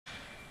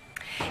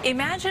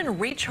Imagine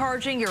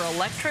recharging your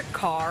electric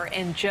car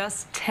in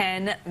just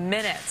 10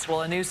 minutes.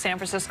 Well, a new San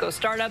Francisco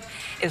startup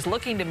is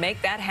looking to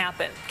make that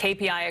happen.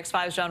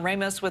 KPIX5's John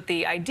Ramos with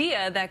the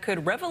idea that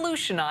could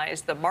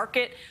revolutionize the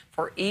market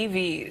for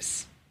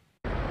EVs.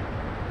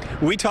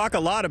 We talk a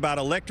lot about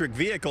electric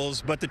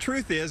vehicles, but the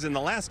truth is, in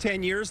the last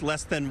 10 years,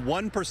 less than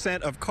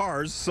 1% of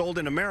cars sold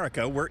in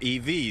America were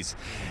EVs.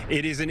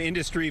 It is an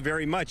industry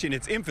very much in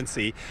its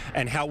infancy,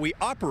 and how we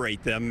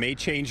operate them may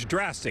change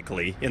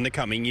drastically in the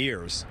coming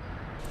years.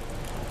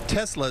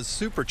 Tesla's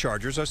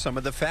superchargers are some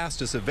of the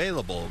fastest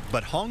available,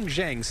 but Hong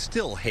Zheng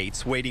still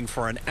hates waiting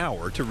for an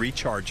hour to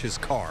recharge his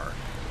car.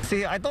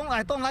 See, I don't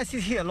like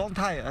sit here a long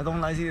time. I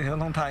don't like sit here a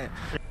long time.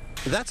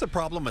 That's a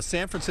problem a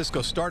San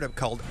Francisco startup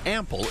called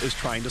Ample is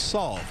trying to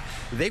solve.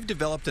 They've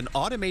developed an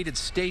automated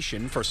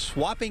station for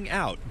swapping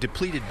out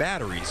depleted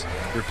batteries,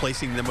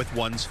 replacing them with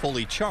ones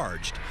fully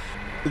charged.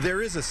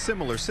 There is a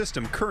similar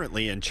system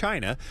currently in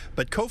China,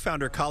 but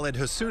co-founder Khaled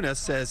Hassouna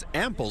says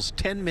Ample's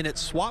 10-minute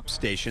swap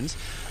stations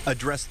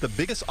address the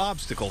biggest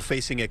obstacle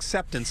facing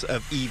acceptance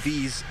of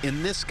EVs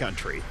in this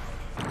country.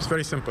 It's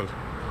very simple.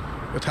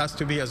 It has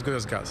to be as good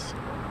as gas.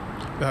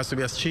 It has to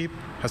be as cheap,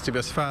 has to be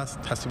as fast,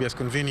 has to be as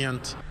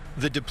convenient.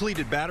 The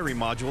depleted battery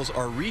modules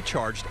are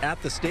recharged at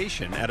the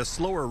station at a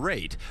slower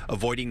rate,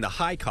 avoiding the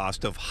high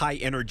cost of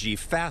high-energy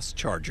fast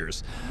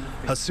chargers.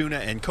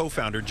 Hassouna and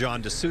co-founder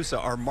John D'Souza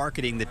are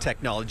marketing the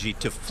technology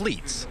to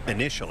fleets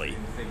initially.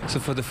 So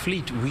for the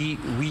fleet, we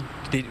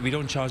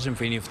don't charge them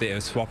for any of their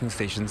swapping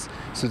stations,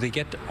 so they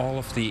get all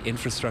of the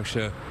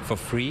infrastructure for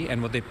free,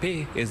 and what they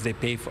pay is they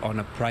pay on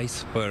a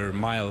price per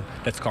mile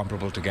that's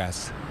comparable to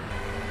gas.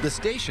 The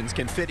stations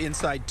can fit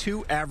inside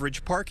 2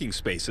 average parking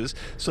spaces,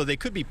 so they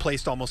could be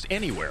placed almost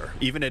anywhere,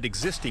 even at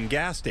existing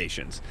gas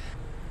stations.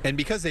 And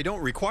because they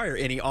don't require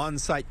any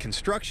on-site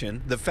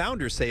construction, the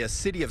founders say a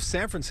city of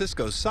San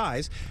Francisco's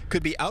size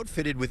could be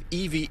outfitted with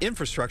EV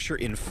infrastructure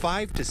in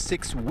 5 to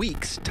 6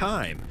 weeks'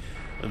 time.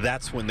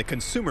 That's when the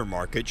consumer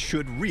market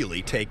should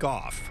really take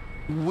off.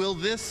 Will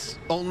this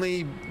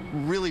only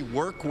really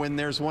work when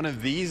there's one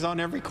of these on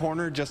every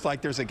corner, just like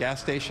there's a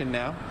gas station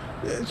now?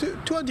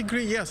 To a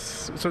degree,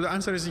 yes. So the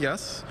answer is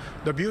yes.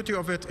 The beauty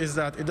of it is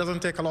that it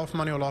doesn't take a lot of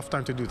money or a lot of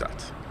time to do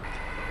that.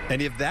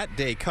 And if that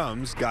day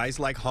comes, guys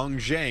like Hong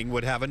Zheng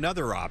would have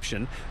another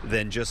option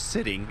than just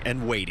sitting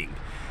and waiting.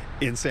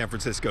 In San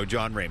Francisco,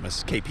 John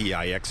Ramos,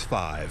 KPIX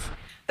 5.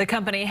 The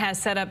company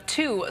has set up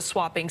 2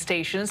 swapping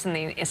stations in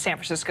the San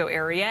Francisco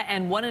area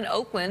and one in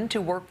Oakland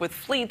to work with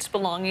fleets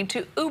belonging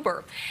to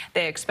Uber.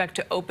 They expect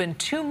to open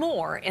 2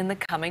 more in the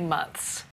coming months.